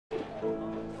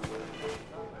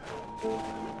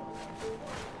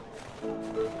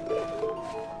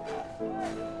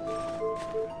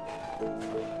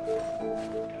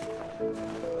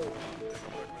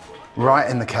Right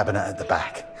in the cabinet at the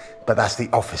back. But that's the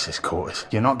officers' quarters.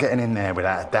 You're not getting in there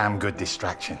without a damn good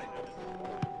distraction.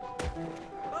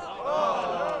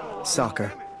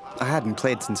 Soccer. I hadn't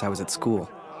played since I was at school.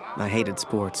 I hated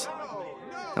sports.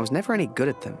 I was never any good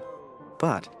at them.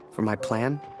 But, for my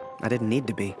plan, I didn't need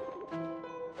to be.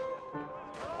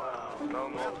 Wow,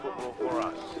 no more football for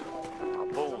us. Our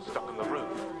ball's stuck on the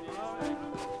roof.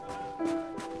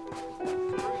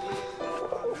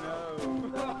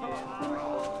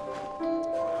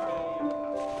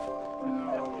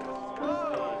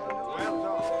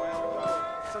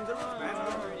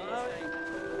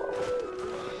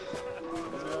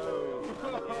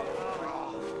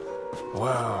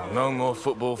 Wow, no more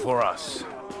football for us.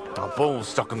 Our ball's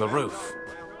stuck on the roof.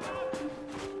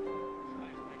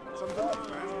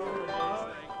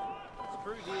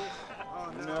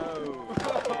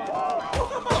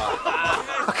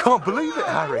 I can't believe it,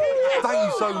 Harry.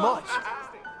 Thank you so much.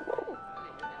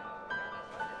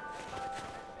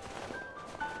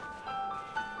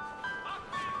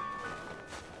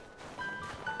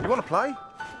 You want to play?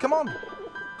 Come on.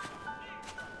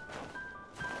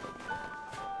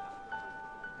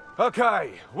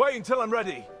 Okay, wait until I'm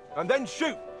ready, and then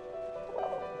shoot.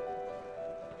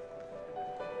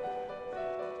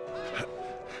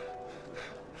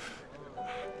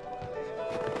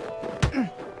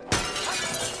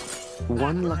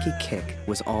 One lucky kick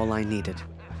was all I needed,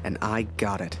 and I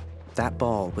got it. That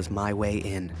ball was my way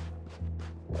in.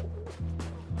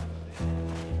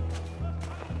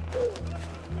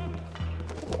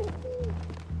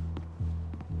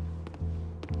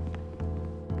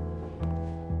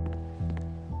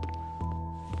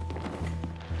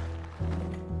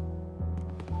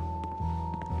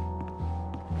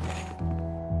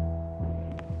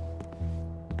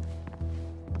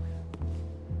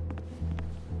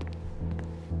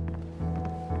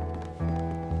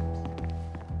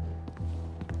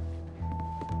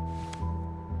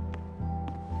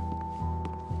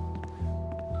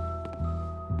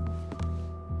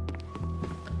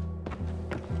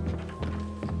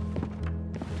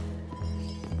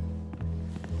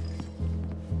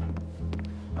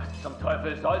 Zum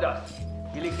Teufel soll das?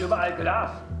 Hier liegt überall Glas.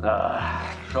 Ah,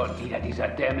 schon wieder dieser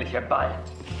dämliche Ball.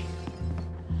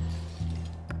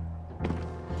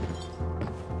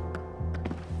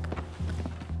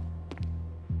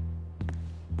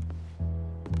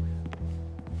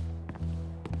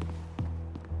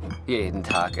 Jeden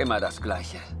Tag immer das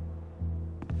Gleiche.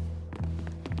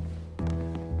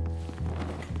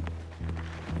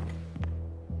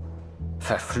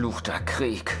 Verfluchter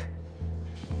Krieg.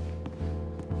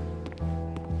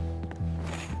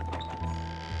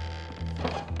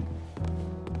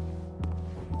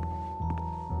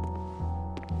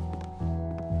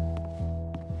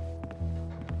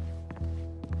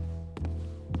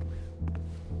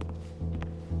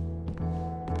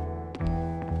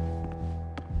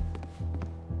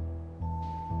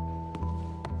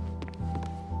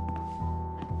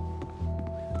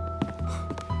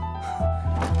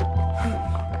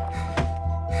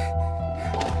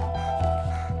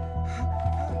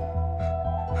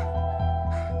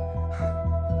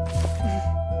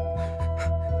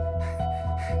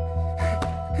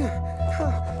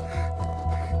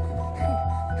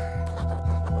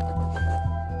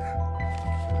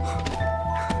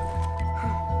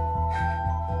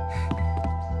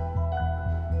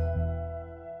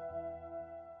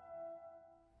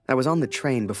 I was on the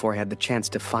train before I had the chance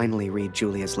to finally read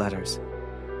Julia's letters.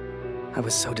 I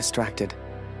was so distracted.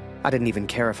 I didn't even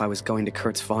care if I was going to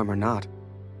Kurt's farm or not.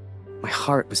 My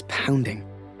heart was pounding.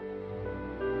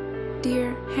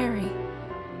 Dear Harry,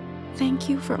 thank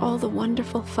you for all the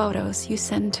wonderful photos you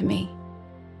send to me.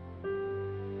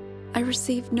 I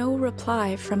received no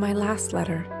reply from my last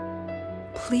letter.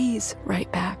 Please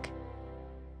write back.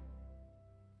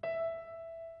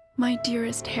 My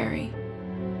dearest Harry,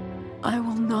 I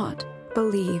will not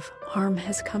believe harm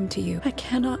has come to you. I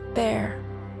cannot bear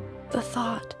the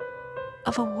thought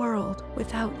of a world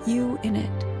without you in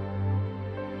it.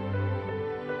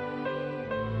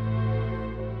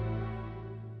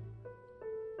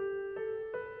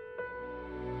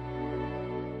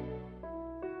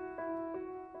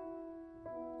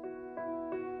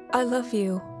 I love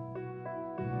you,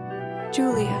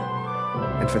 Julia.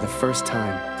 And for the first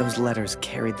time, those letters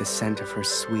carried the scent of her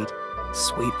sweet,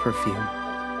 sweet perfume.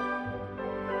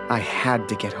 I had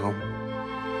to get home.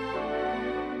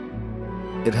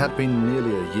 It had been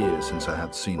nearly a year since I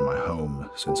had seen my home,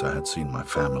 since I had seen my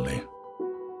family.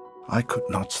 I could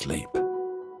not sleep.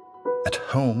 At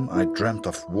home, I dreamt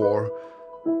of war.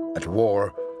 At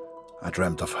war, I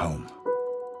dreamt of home.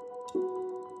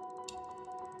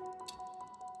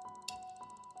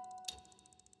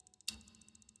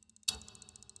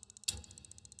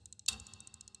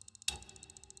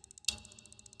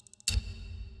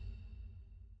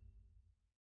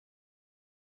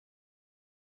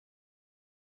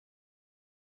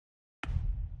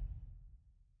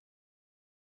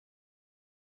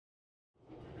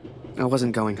 I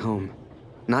wasn't going home.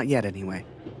 Not yet, anyway.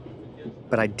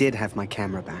 But I did have my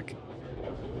camera back.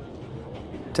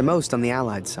 To most on the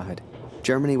Allied side,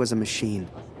 Germany was a machine,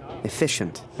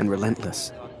 efficient and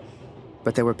relentless.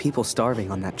 But there were people starving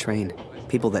on that train,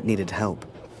 people that needed help.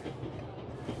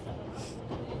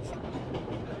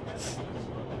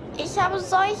 Ich habe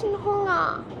solchen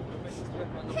Hunger.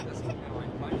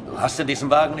 Du hast in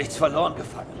diesem Wagen nichts verloren,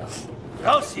 Gefangener.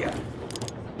 Raus hier!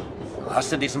 Du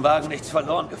hast in diesem Wagen nichts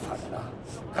verloren, Gefangener.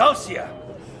 Raus hier!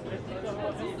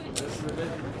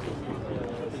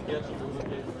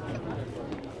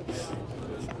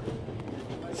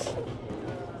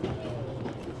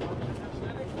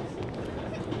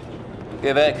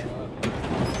 Geh weg!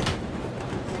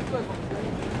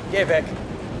 Geh weg!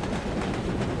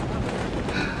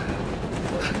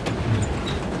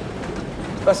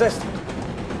 Was ist?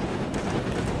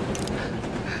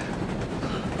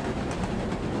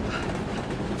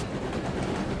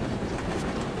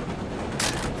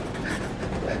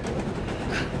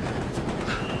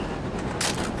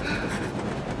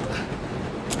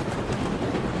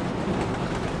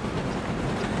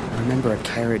 I remember a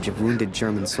carriage of wounded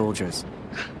German soldiers.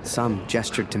 Some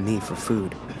gestured to me for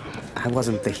food. I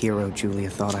wasn't the hero Julia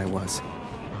thought I was.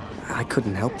 I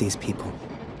couldn't help these people.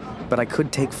 But I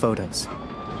could take photos.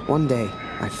 One day,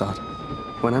 I thought,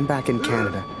 when I'm back in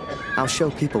Canada, I'll show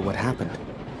people what happened.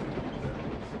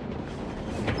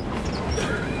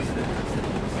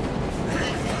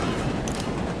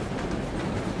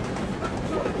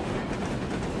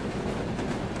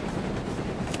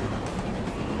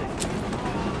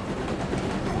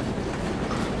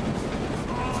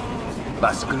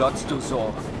 Was glotzt du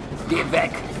so? Geh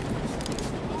weg!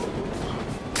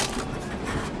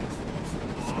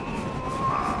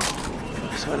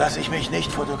 So lasse ich mich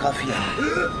nicht fotografieren.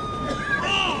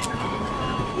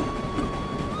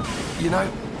 You know,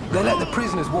 they let the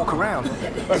prisoners walk around.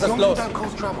 Was ist los? Don't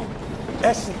cause trouble.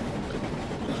 Essen.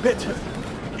 Bitte.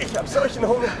 Ich hab solchen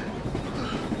Hunger.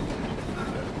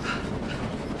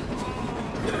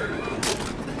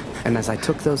 And as I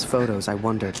took those photos, I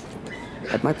wondered,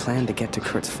 had my plan to get to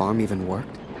Kurt's farm even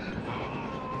worked?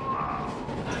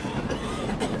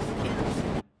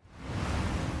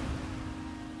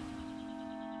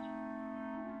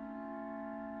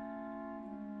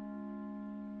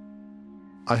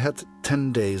 I had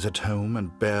 10 days at home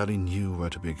and barely knew where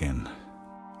to begin.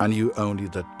 I knew only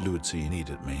that Lucy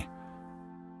needed me.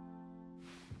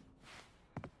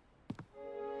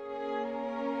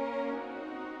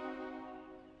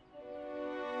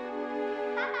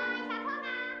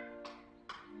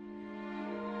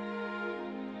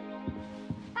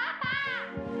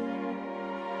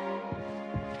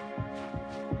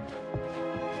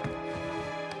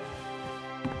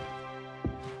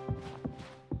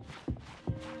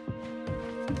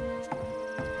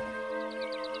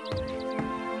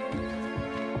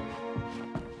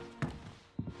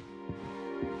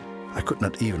 I could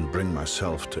not even bring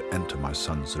myself to enter my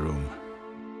son's room.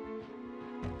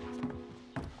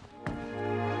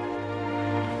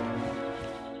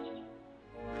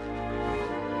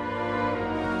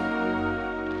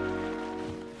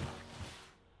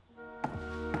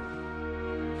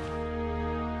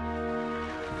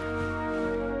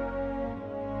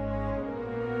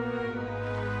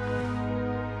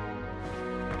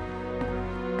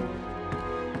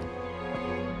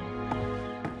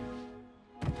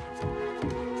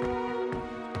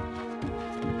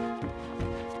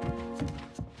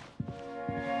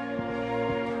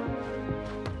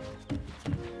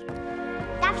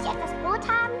 Darf ich etwas Brot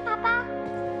haben, Papa?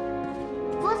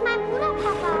 Wo ist mein Bruder,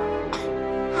 Papa?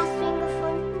 Hast du ihn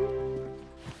gefunden?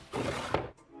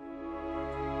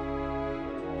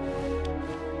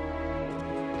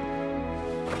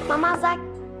 Mama sagt,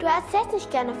 du erzählst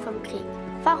nicht gerne vom Krieg.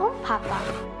 Warum, Papa?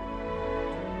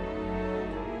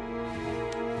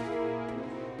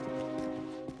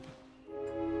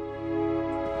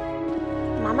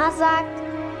 Mama sagt,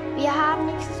 wir haben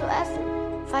nichts zu essen,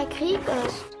 weil Krieg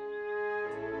ist.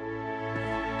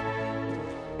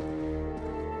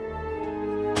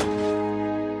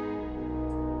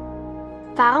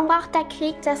 Warum braucht der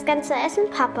Krieg das ganze Essen,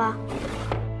 Papa?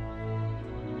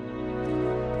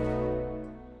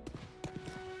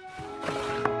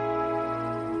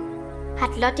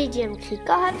 Hat Lotti dir im Krieg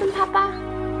geholfen, Papa?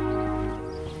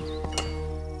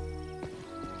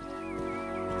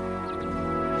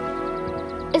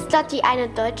 Ist Lotti eine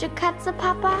deutsche Katze,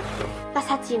 Papa? Was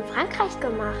hat sie in Frankreich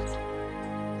gemacht?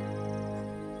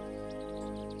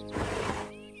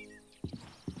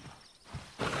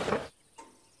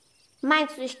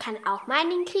 Meinst du, ich kann auch mal in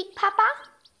den Krieg, Papa?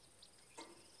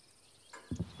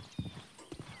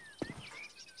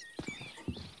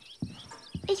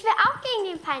 Ich will auch gegen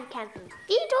den Feind kämpfen,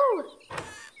 wie du.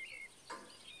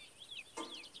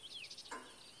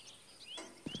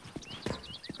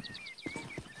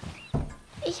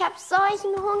 Ich hab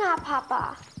solchen Hunger,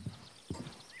 Papa.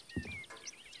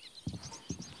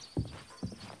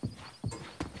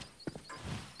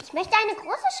 Ich möchte eine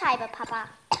große Scheibe, Papa.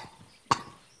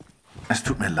 Es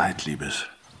tut mir leid, Liebes.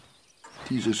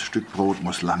 Dieses Stück Brot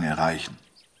muss lange reichen.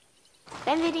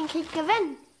 Wenn wir den Krieg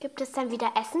gewinnen, gibt es dann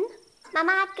wieder Essen?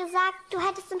 Mama hat gesagt, du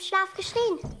hättest im Schlaf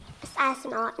geschrien. Ist alles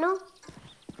in Ordnung?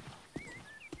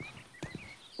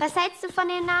 Was hältst du von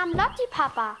dem Namen Lotti,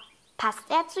 Papa? Passt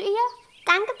er zu ihr?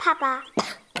 Danke, Papa.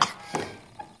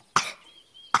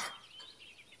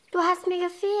 Du hast mir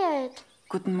gefehlt.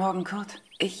 Guten Morgen, Kurt.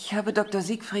 Ich habe Dr.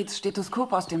 Siegfrieds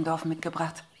Stethoskop aus dem Dorf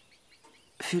mitgebracht.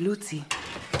 Für Luzi.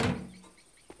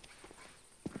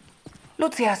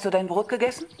 Luzi, hast du dein Brot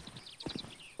gegessen?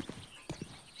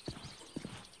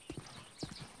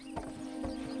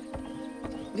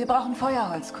 Wir brauchen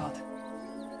Feuerholz, Kurt.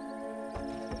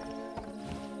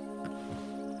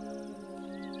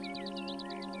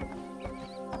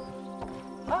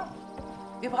 Oh,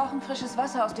 wir brauchen frisches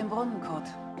Wasser aus dem Brunnen, Kurt.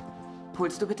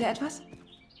 Holst du bitte etwas?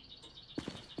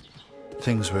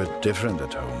 Things were different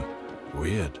at home.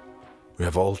 Weird. We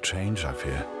have all changed, I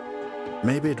fear.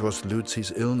 Maybe it was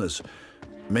Lucy's illness.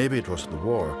 Maybe it was the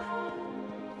war.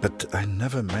 But I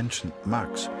never mentioned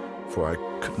Max, for I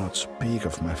could not speak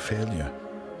of my failure.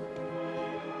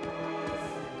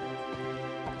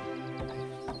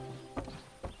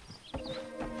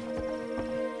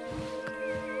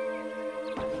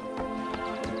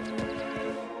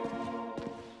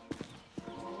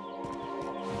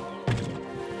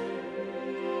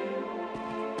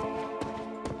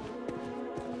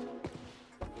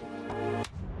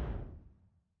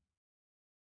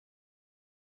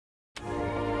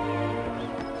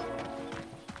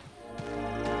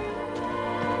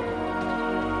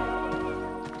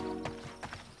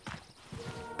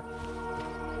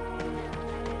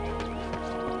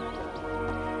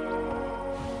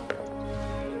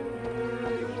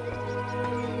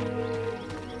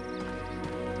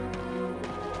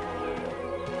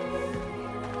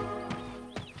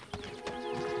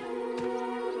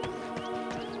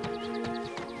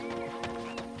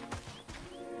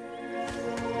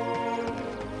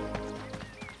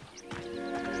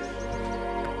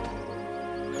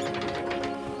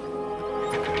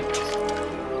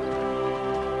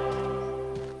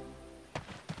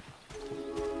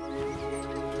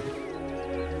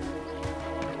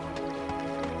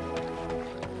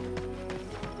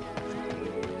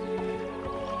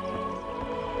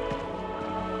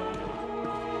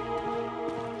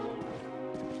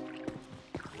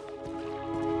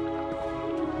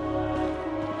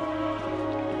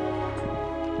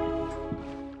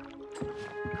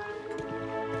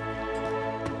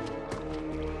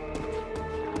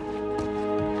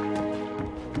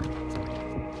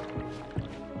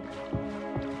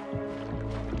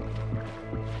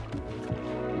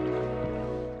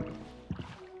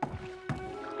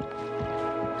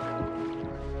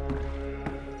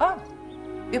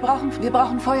 Wir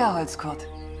brauchen Feuerholz, Kurt.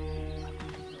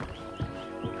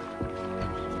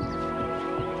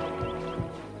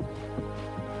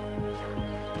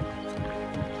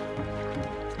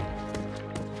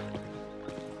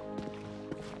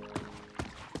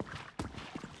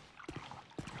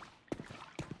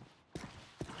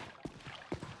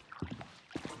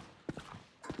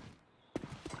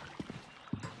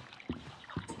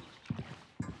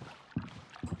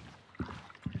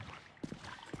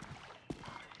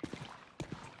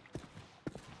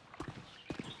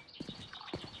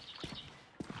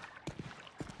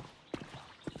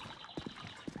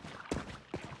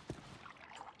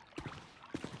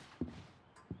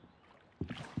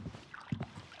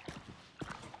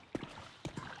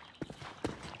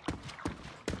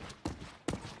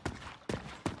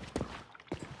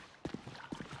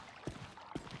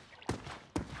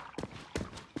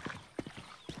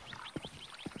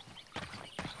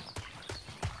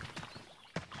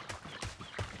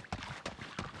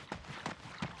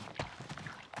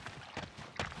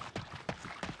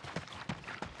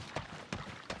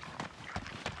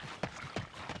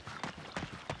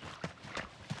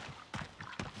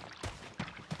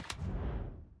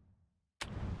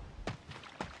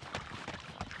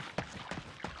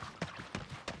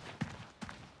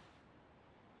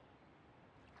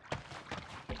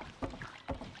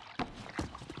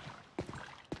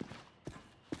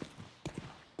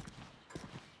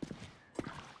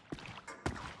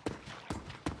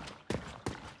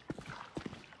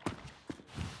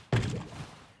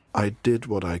 I did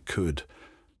what I could,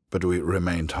 but we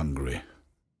remained hungry.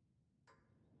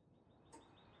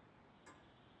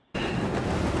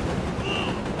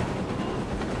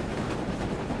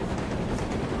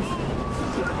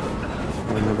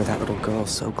 girl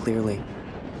so clearly.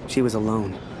 She was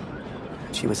alone.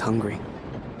 She was hungry.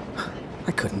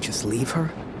 I couldn't just leave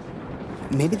her.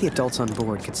 Maybe the adults on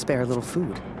board could spare a little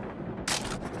food.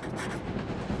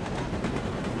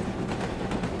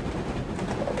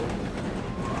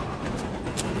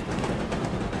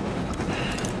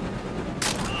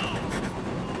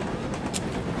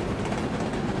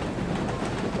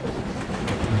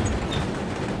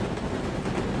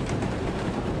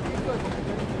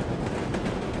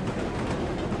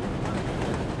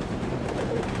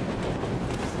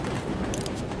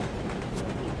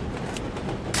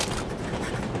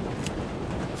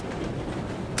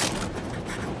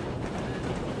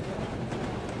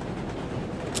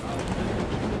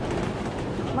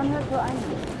 Man hört so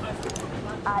einiges.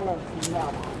 Alles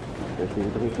Mörder. Durch die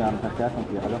Hybridnamen Verstärkung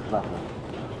ihrer Luftwaffe.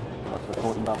 Was für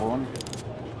Toten Baron?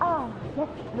 Ah,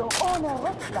 jetzt so ohne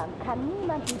Russland kann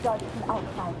niemand die Deutschen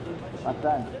aufhalten. Was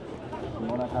denn? Diesen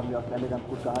Monat haben wir aufs Ende ganz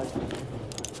gut gehalten.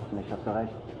 Nicht hast du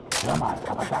recht. Hör mal,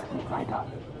 aber sag's nicht weiter.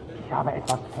 Ich habe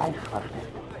etwas Fleisch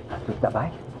versteckt. Hast du es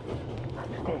dabei?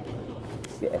 Still.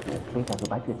 Wir essen es später,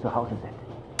 sobald wir zu Hause sind.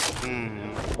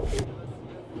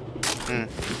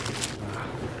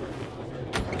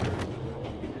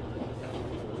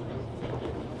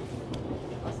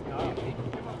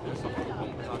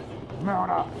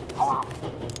 Mörder! Aua!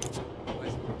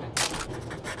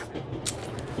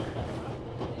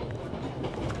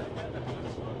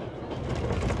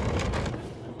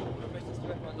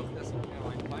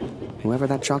 Whoever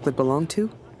that chocolate belonged to,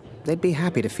 they'd be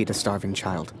happy to feed a starving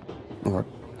child. Or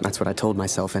that's what I told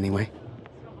myself anyway.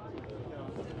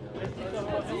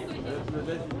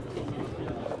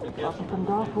 Ob es im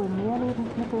Dorf wohl mehr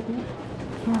Lebensmittel gibt?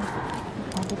 Ja,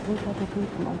 ich habe Brüder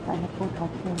gebeten, uns eine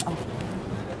Brotration aufzunehmen.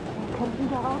 Wir könnten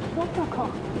daraus Suppe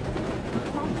kochen.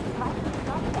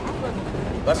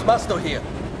 Was machst du hier?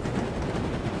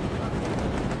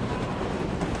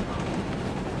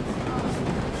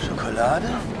 Schokolade?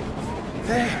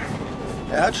 Hey,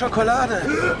 er hat Schokolade.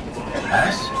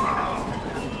 Was?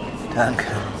 Danke.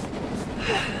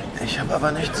 Ich habe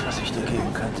aber nichts, was ich dir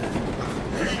geben könnte.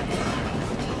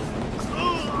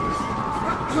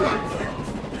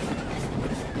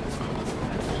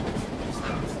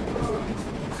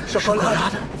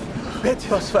 Schokolade? Bitte,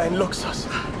 was für ein Luxus.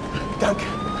 Danke.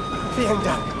 Vielen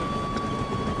Dank.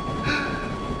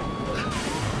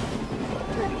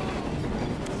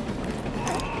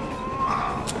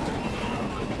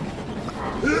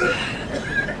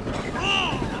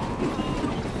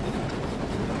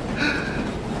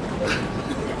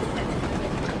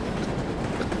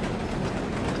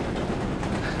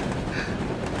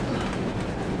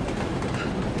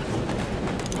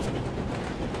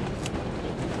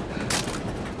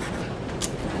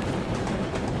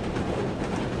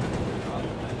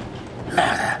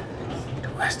 Du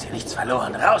hast hier nichts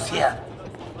verloren. Raus hier!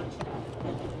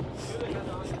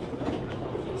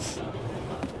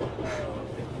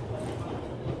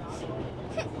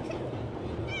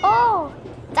 Oh,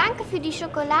 danke für die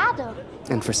Schokolade.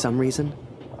 And for some reason,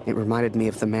 it reminded me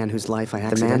of the man whose life I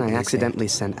accidentally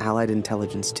sent Allied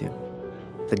intelligence to.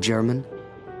 The German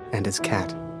and his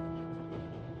cat.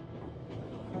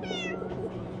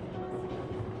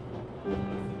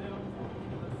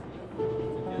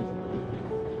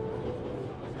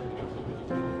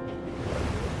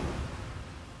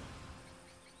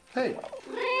 Hey,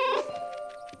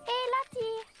 Hey,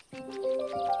 Lotti.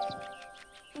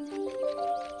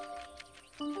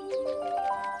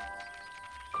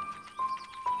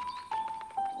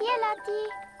 Hier, Lotti.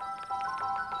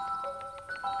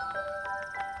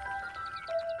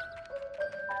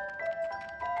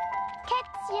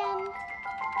 Kätzchen.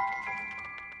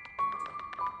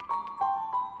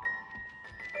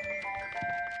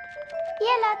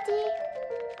 Hier, Lotti.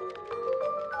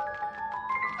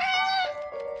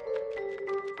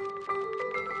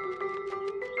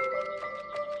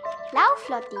 Lauf,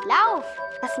 Lotti, lauf!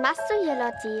 Was machst du hier,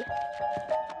 Lotti?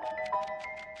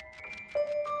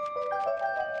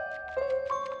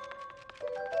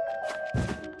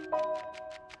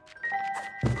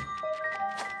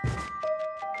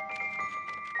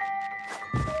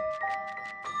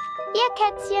 Hier,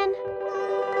 Kätzchen.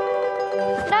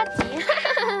 Lotti.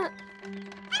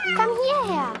 Komm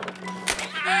hierher.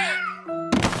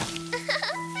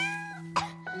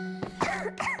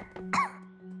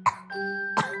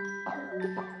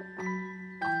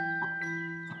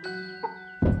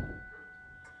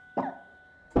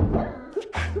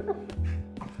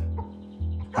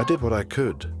 I did what I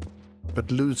could, but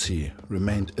Lucy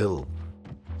remained ill.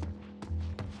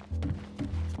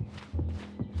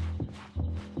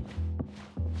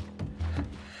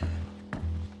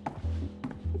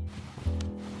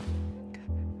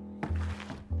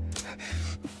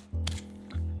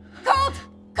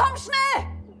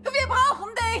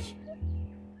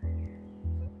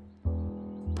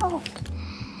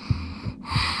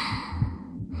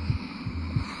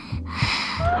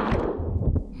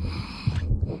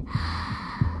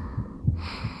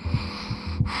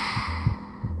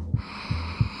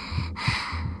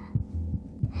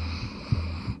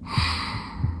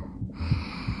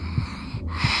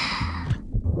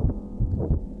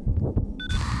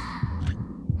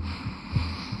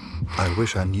 I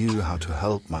wish I knew how to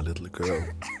help my little girl.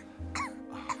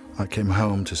 I came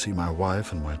home to see my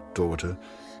wife and my daughter,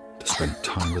 to spend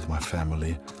time with my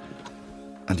family,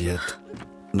 and yet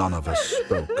none of us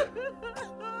spoke.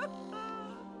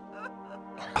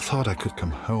 I thought I could come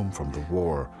home from the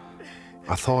war.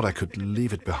 I thought I could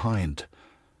leave it behind.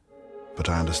 But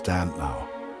I understand now,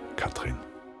 Katrin,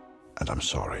 and I'm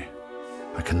sorry.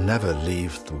 I can never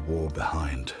leave the war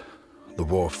behind. The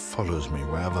war follows me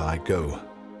wherever I go.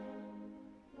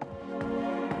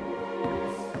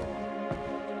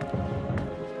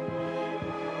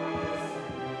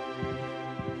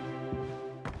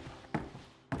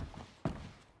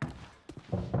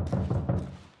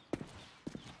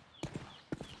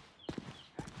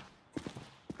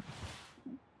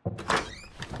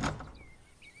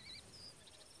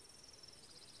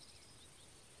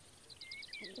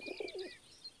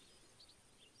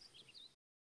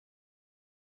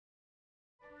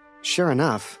 Sure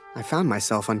enough, I found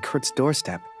myself on Kurt's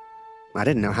doorstep. I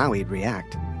didn't know how he'd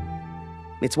react.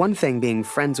 It's one thing being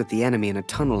friends with the enemy in a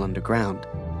tunnel underground,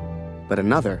 but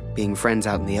another being friends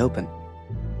out in the open.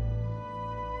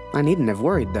 I needn't have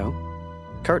worried, though.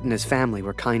 Kurt and his family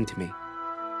were kind to me.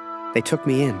 They took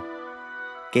me in,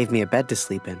 gave me a bed to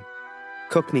sleep in,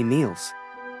 cooked me meals.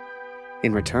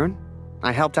 In return,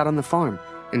 I helped out on the farm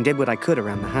and did what I could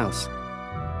around the house.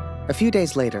 A few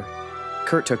days later,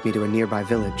 Kurt took me to a nearby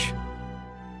village.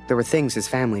 There were things his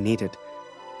family needed.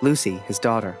 Lucy, his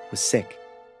daughter, was sick.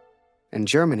 And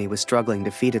Germany was struggling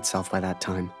to feed itself by that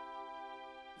time.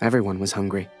 Everyone was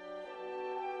hungry.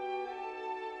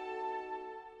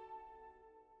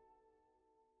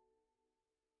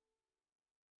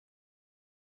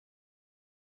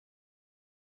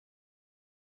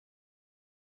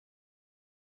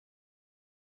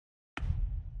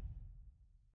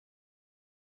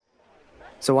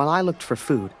 So while I looked for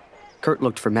food, Kurt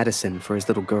looked for medicine for his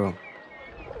little girl.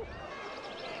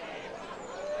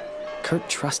 Kurt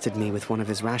trusted me with one of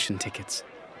his ration tickets,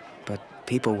 but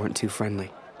people weren't too friendly.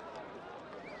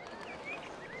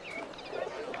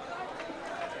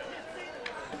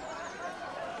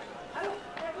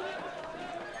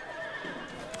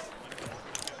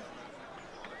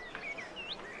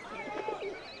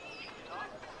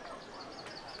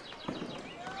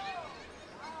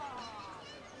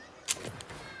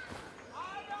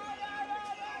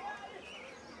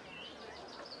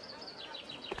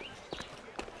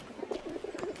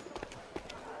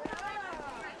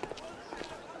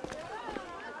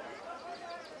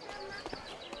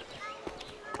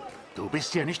 Du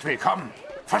bist hier nicht willkommen.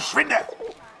 Verschwinde!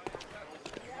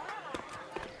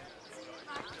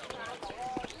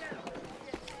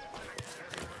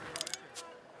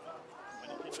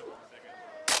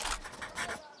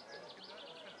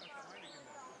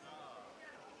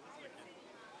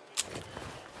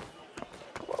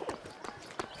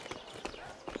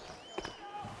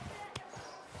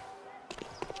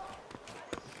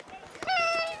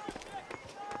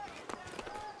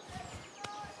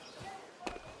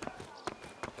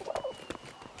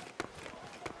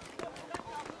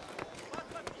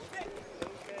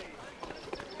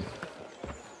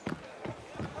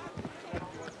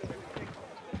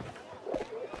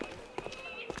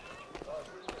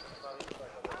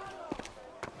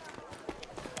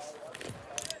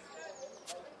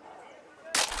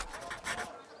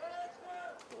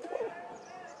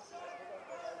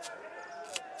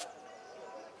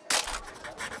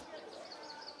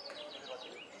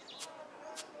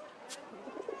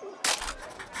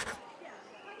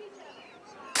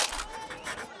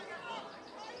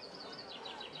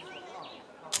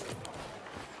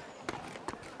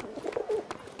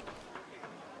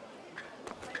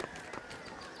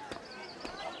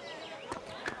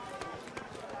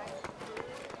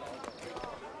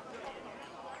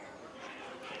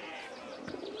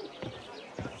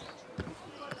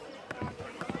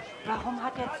 Warum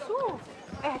hat er zu?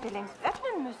 Er hätte längst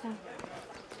öffnen müssen.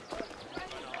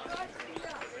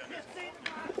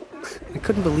 I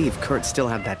couldn't believe Kurt still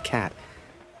had that cat.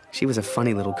 She was a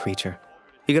funny little creature.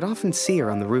 You could often see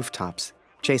her on the rooftops,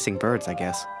 chasing birds, I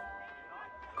guess.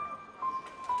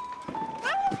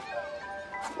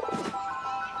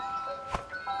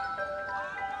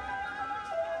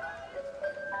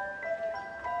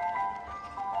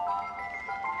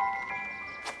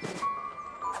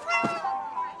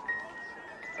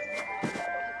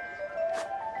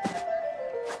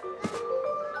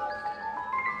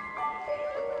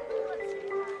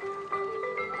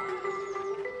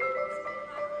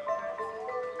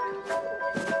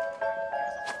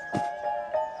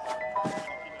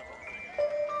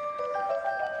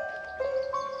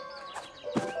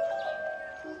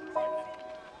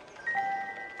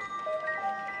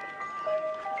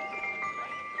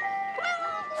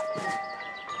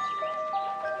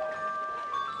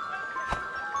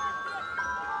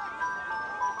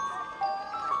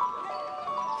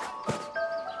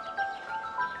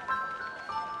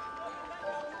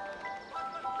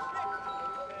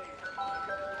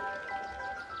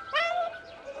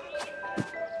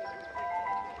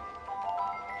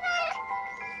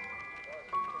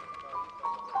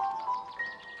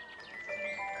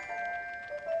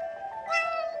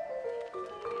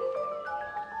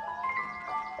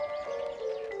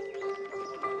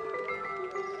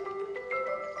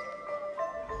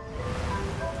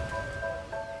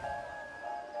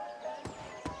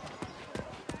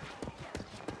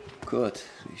 Kurt,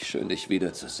 wie schön, dich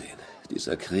wiederzusehen.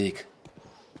 Dieser Krieg.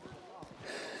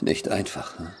 Nicht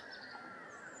einfach, hm?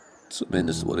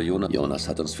 Zumindest wurde Jonas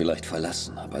hat uns vielleicht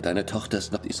verlassen, aber deine Tochter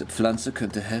ist noch... Diese Pflanze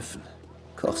könnte helfen.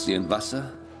 Koch sie in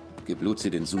Wasser, gib Luzi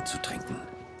den Sud zu trinken.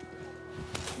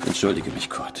 Entschuldige mich,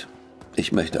 Kurt.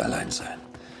 Ich möchte allein sein.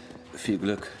 Viel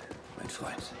Glück, mein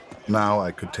Freund. Now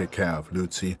I could take care of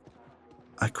Luzi.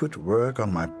 I could work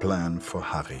on my plan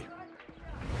for Harry.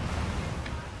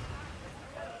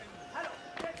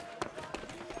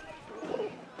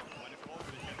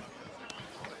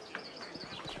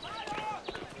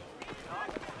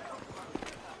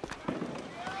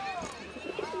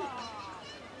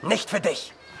 Nicht für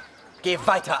dich. Geh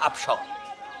weiter, Abschau.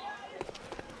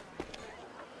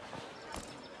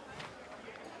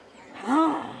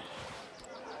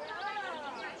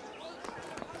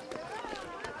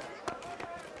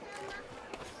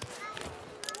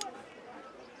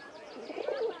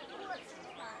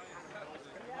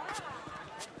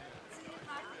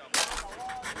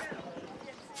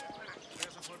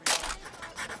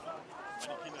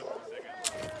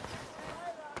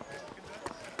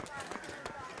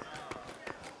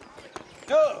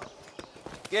 Du!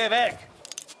 Geh weg!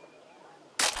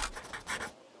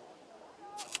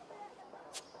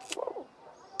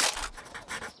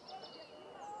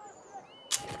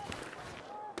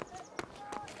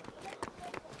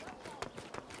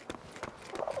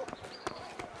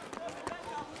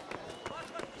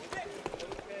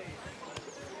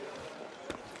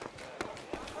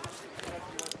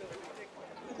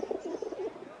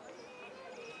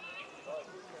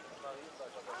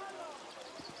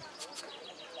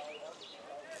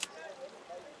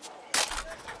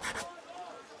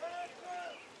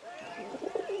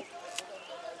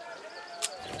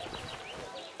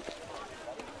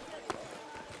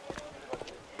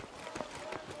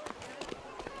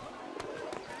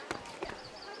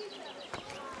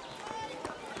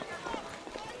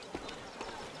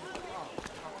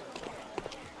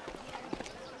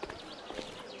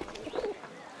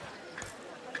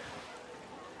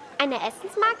 Eine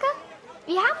Essensmarke?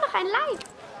 Wir haben noch ein Leib.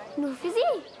 Nur für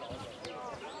Sie.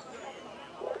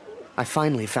 I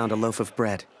finally found a loaf of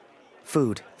bread.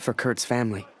 Food for Kurt's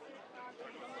family.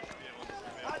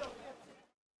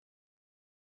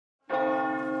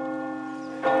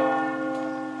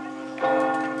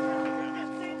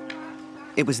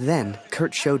 It was then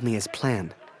Kurt showed me his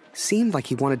plan. Seemed like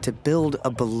he wanted to build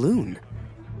a balloon.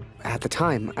 At the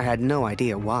time, I had no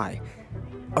idea why.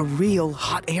 A real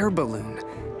hot air balloon.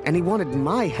 And he wanted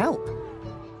my help.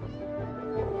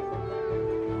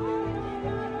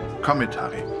 Komm mit,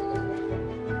 Harry.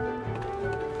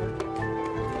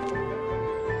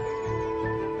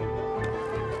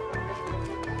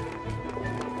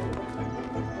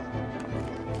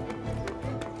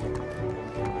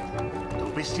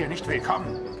 Du bist hier nicht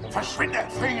willkommen. Verschwinde!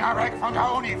 Finger weg von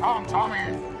der Uniform,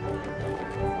 Tommy!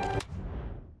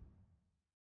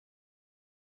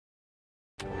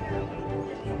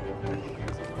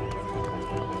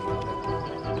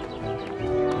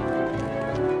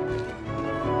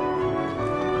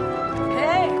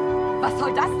 Was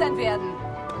soll das denn werden?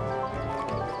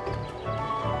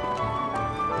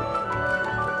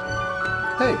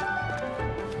 Hey.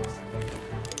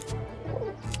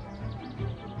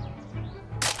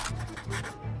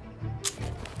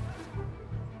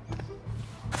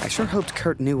 I sure hoped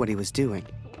Kurt knew what he was doing.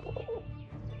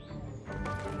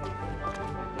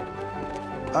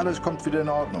 Alles kommt wieder in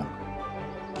Ordnung.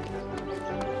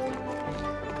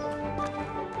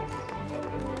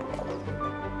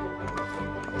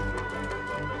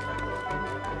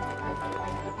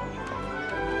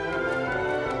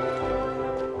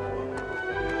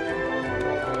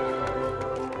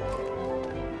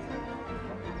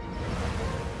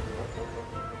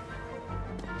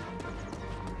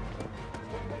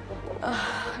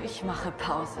 Ich mache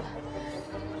Pause.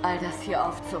 All das hier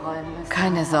aufzuräumen ist...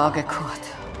 Keine Sorge, Kurt.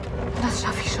 Das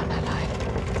schaffe ich schon allein.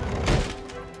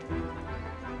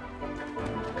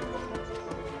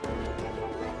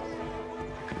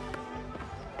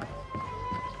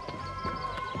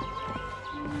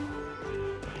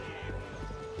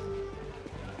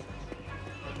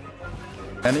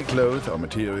 Any cloth or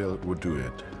material would do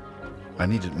it. I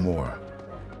needed more.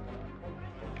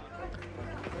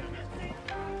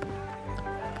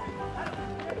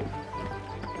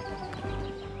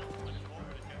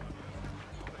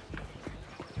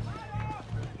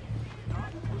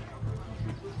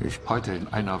 Heute in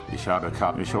einer... Ich habe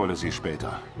Karten. Ich hole sie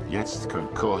später. Jetzt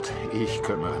könnt Kurt, ich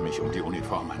kümmere mich um die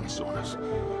Uniform meines Sohnes.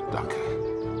 Danke.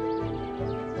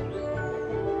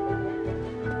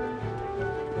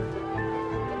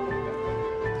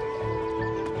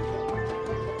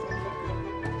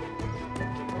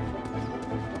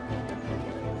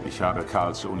 Ich habe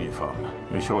Karls Uniform.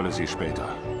 Ich hole sie später.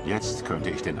 Jetzt könnte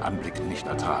ich den Anblick nicht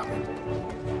ertragen.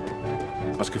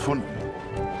 Was gefunden?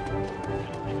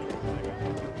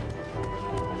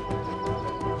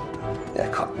 Er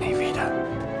kommt nie wieder.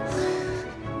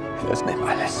 Das nimmt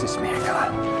alles, ist mir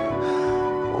egal.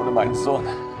 Ohne meinen Sohn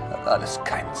hat alles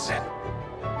keinen Sinn.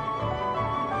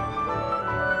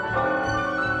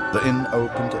 The inn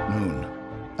opened at noon.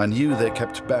 I knew they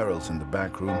kept barrels in the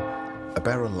back room. A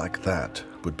barrel like that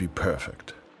would be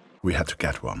perfect. We had to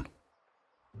get one.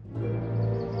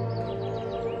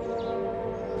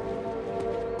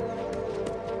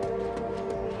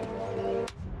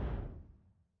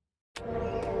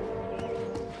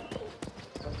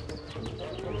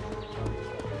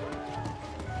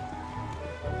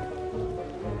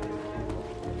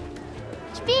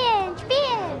 Spielen,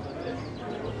 spielen!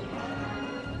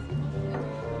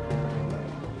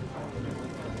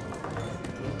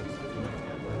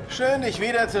 Schön, dich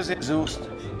wiederzusehen.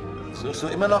 Suchst du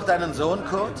immer noch deinen Sohn,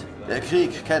 Kurt? Der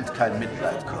Krieg kennt kein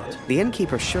Mitleid, Kurt. The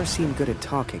innkeeper sure seemed good at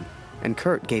talking, and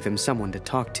Kurt gave him someone to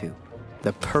talk to.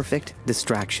 The perfect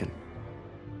distraction.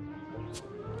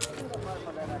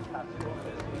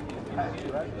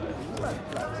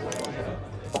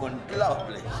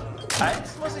 Unglaublich.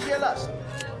 Eins muss ich ihr lassen.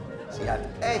 Sie hat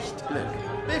echt Glück.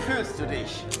 Wie fühlst du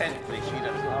dich? Endlich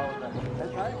wieder zu Hause.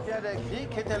 Es heißt ja, der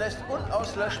Krieg hinterlässt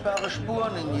unauslöschbare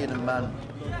Spuren in jedem Mann.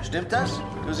 Stimmt das?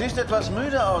 Du siehst etwas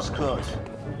müde aus, Kurt.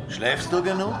 Schläfst du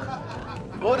genug?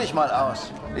 Ruh dich mal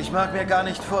aus. Ich mag mir gar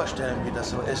nicht vorstellen, wie das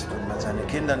so ist, wenn man seine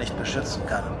Kinder nicht beschützen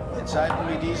kann. In Zeiten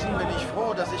wie diesen bin ich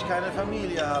froh, dass ich keine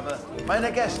Familie habe.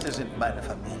 Meine Gäste sind meine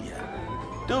Familie.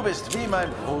 Du bist wie mein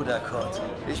Bruder, Kurt.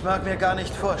 Ich mag mir gar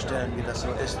nicht vorstellen, wie das so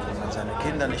ist, wenn man seine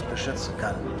Kinder nicht beschützen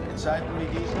kann. In Zeiten wie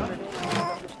diesen bin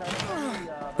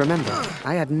ich... Remember,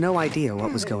 I had no idea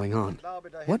what was going on.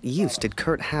 What use did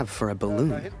Kurt have for a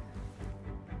balloon?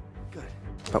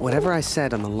 But whatever I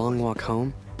said on the long walk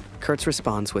home, Kurt's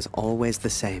response was always the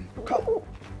same.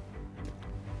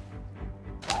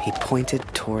 He pointed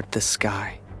toward the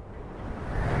sky.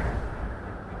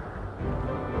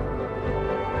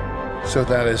 So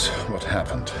that is what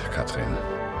happened, Katrin.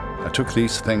 I took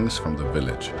these things from the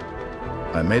village.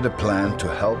 I made a plan to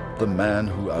help the man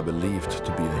who I believed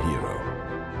to be a hero.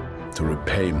 To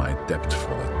repay my debt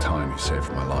for the time he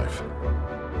saved my life.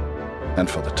 And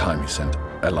for the time he sent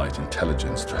Allied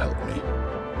intelligence to help me.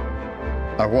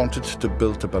 I wanted to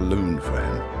build a balloon for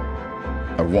him.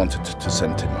 I wanted to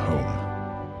send him home.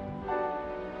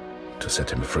 To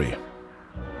set him free.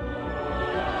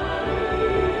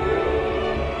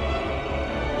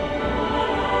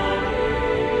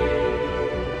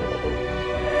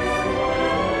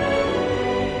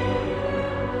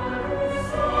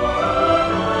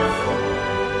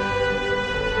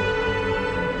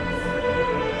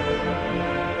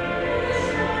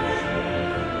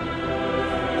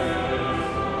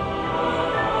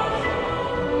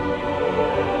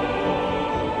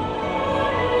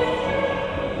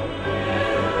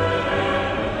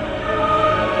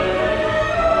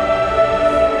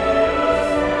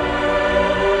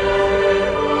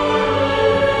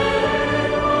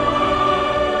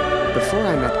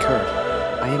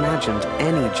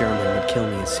 German would kill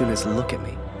me as soon as look at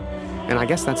me. And I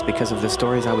guess that's because of the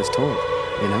stories I was told,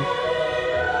 you know?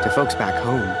 To folks back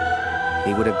home,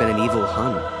 he would have been an evil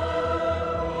Hun.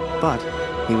 But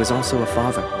he was also a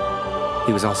father.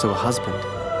 He was also a husband.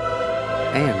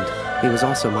 And he was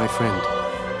also my friend.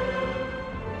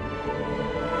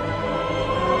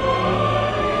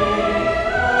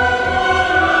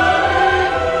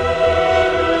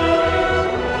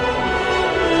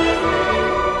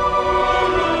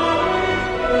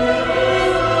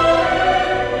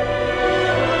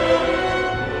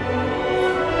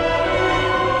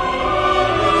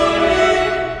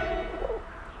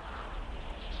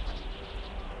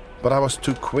 But I was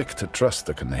too quick to trust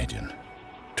the Canadian.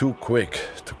 Too quick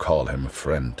to call him a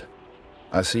friend.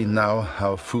 I see now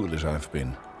how foolish I've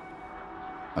been.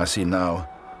 I see now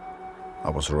I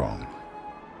was wrong.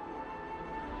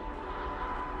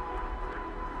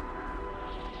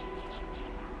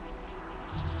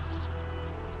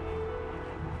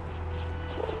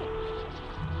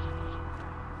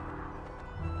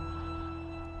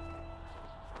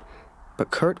 But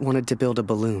Kurt wanted to build a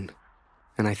balloon,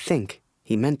 and I think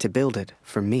he meant to build it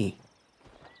for me.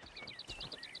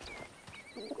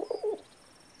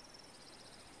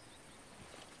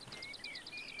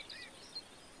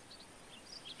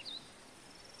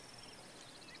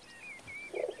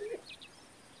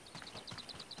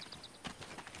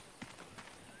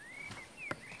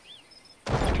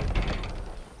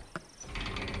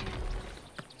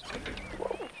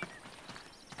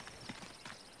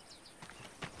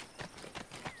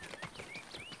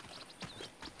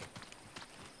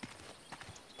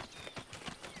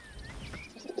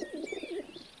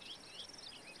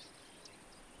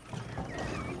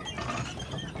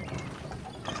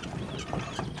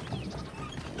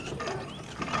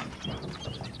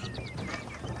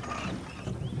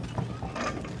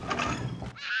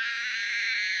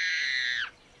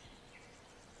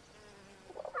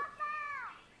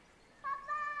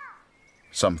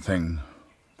 Something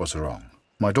was wrong.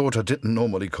 My daughter didn't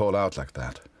normally call out like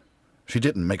that. She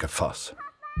didn't make a fuss.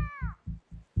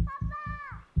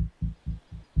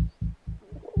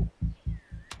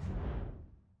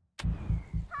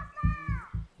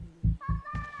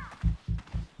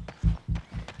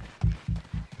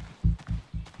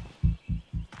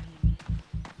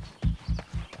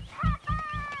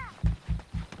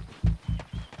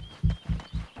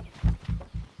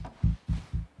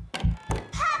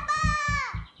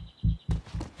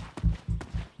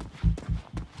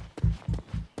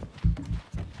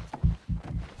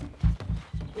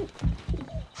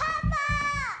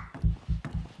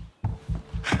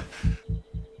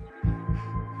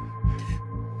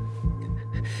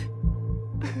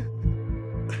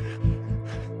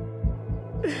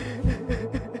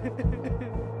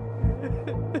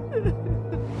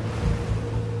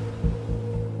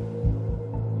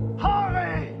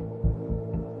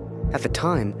 At the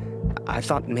time, I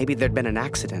thought maybe there'd been an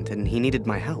accident and he needed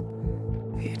my help.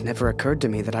 It never occurred to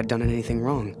me that I'd done anything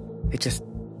wrong. It just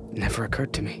never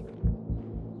occurred to me.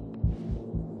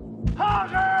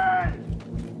 Harry!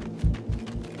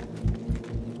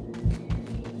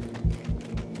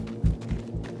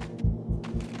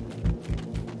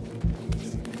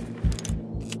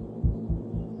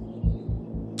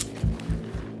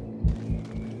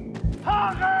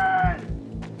 Harry!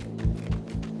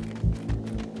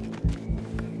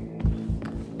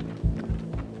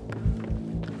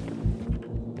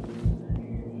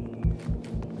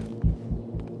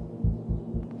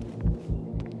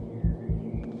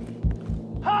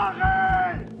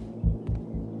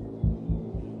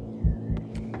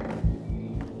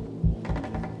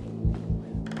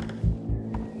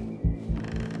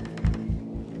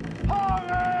 Harry! Harry!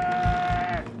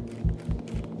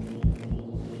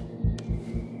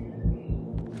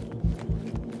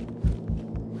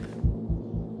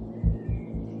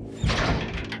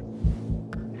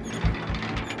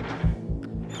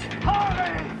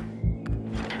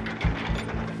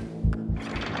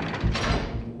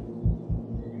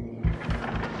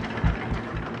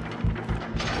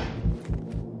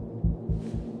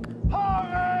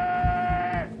 Harry!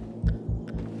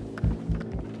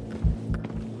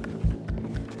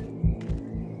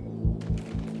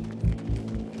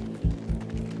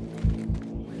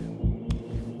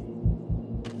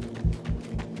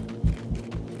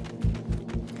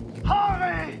 Harry!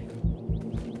 Harry!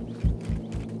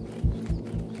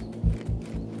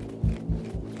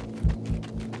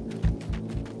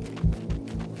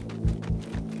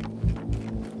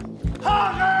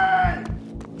 Harry!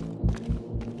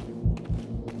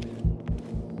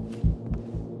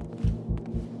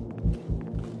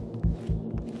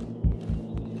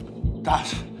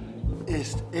 Das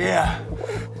ist er.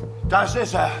 Das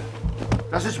ist er.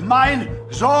 Das ist mein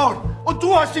Sohn. Und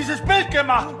du hast dieses Bild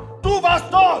gemacht. Du warst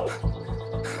dort.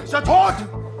 Ist er tot?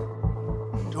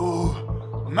 Du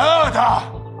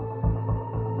Mörder!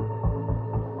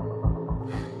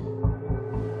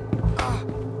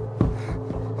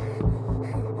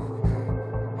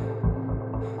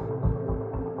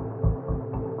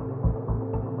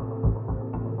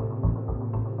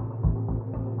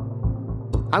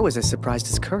 I was as surprised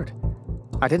as Kurt.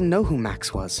 I didn't know who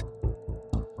Max was.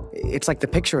 It's like the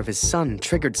picture of his son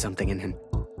triggered something in him.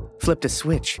 Flipped a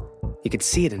switch. You could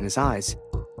see it in his eyes.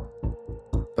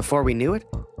 Before we knew it,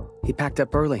 he packed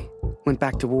up early, went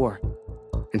back to war,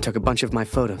 and took a bunch of my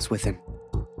photos with him.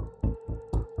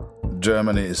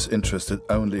 Germany is interested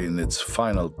only in its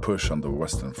final push on the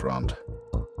Western Front.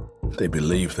 They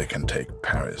believe they can take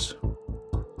Paris.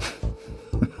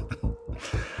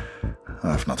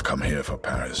 I've not come here for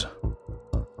Paris.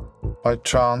 By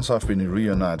chance, I've been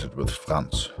reunited with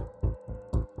Franz.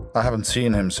 I haven't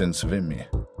seen him since Vimy.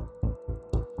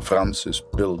 Franz is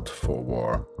built for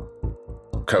war.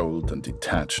 Cold and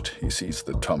detached, he sees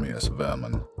the Tommy as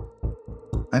vermin.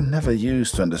 I never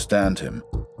used to understand him,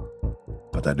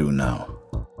 but I do now.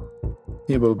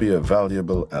 He will be a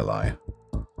valuable ally.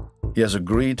 He has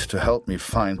agreed to help me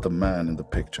find the man in the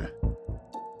picture.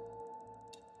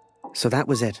 So that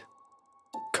was it.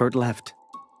 Kurt left.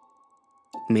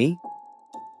 Me?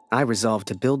 I resolved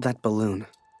to build that balloon.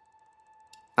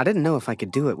 I didn't know if I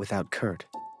could do it without Kurt,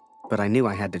 but I knew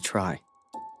I had to try.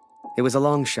 It was a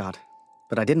long shot,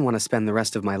 but I didn't want to spend the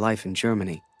rest of my life in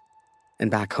Germany.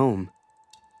 And back home,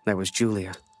 there was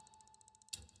Julia.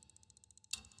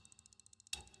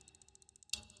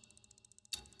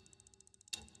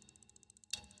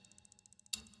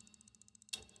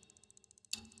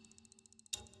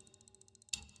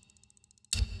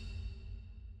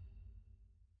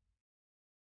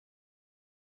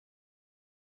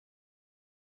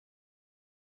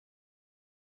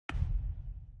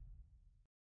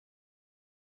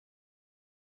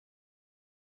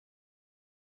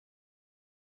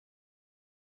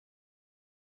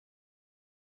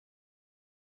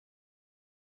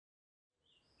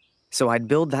 So I'd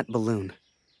build that balloon.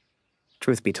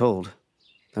 Truth be told,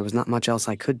 there was not much else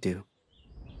I could do.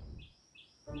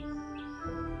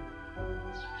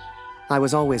 I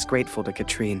was always grateful to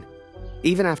Katrine.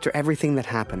 Even after everything that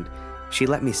happened, she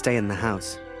let me stay in the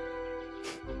house.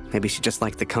 Maybe she just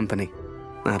liked the company.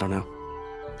 I don't know.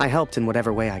 I helped in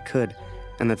whatever way I could,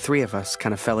 and the three of us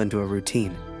kind of fell into a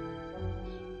routine.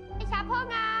 Ich hab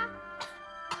Hunger.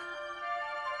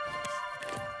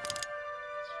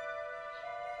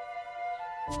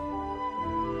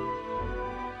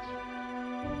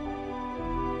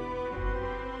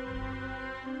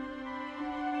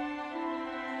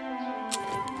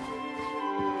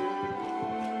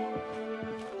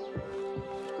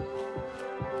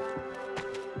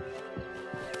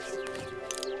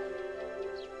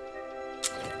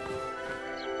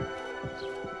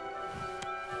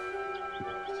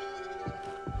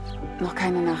 Noch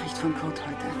keine Nachricht von Kurt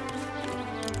heute.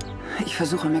 Ich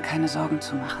versuche mir keine Sorgen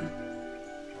zu machen.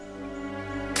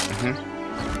 Mhm.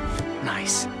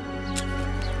 Nice.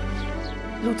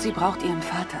 Luzi braucht ihren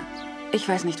Vater. Ich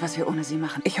weiß nicht, was wir ohne sie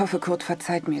machen. Ich hoffe, Kurt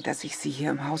verzeiht mir, dass ich sie hier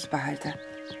im Haus behalte.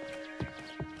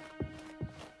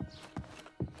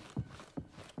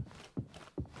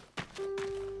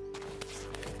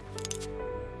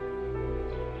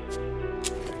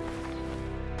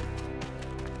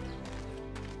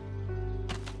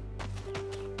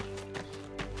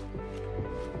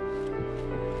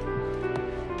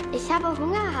 Ich habe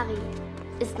Hunger, Harry.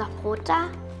 Ist noch Brot da?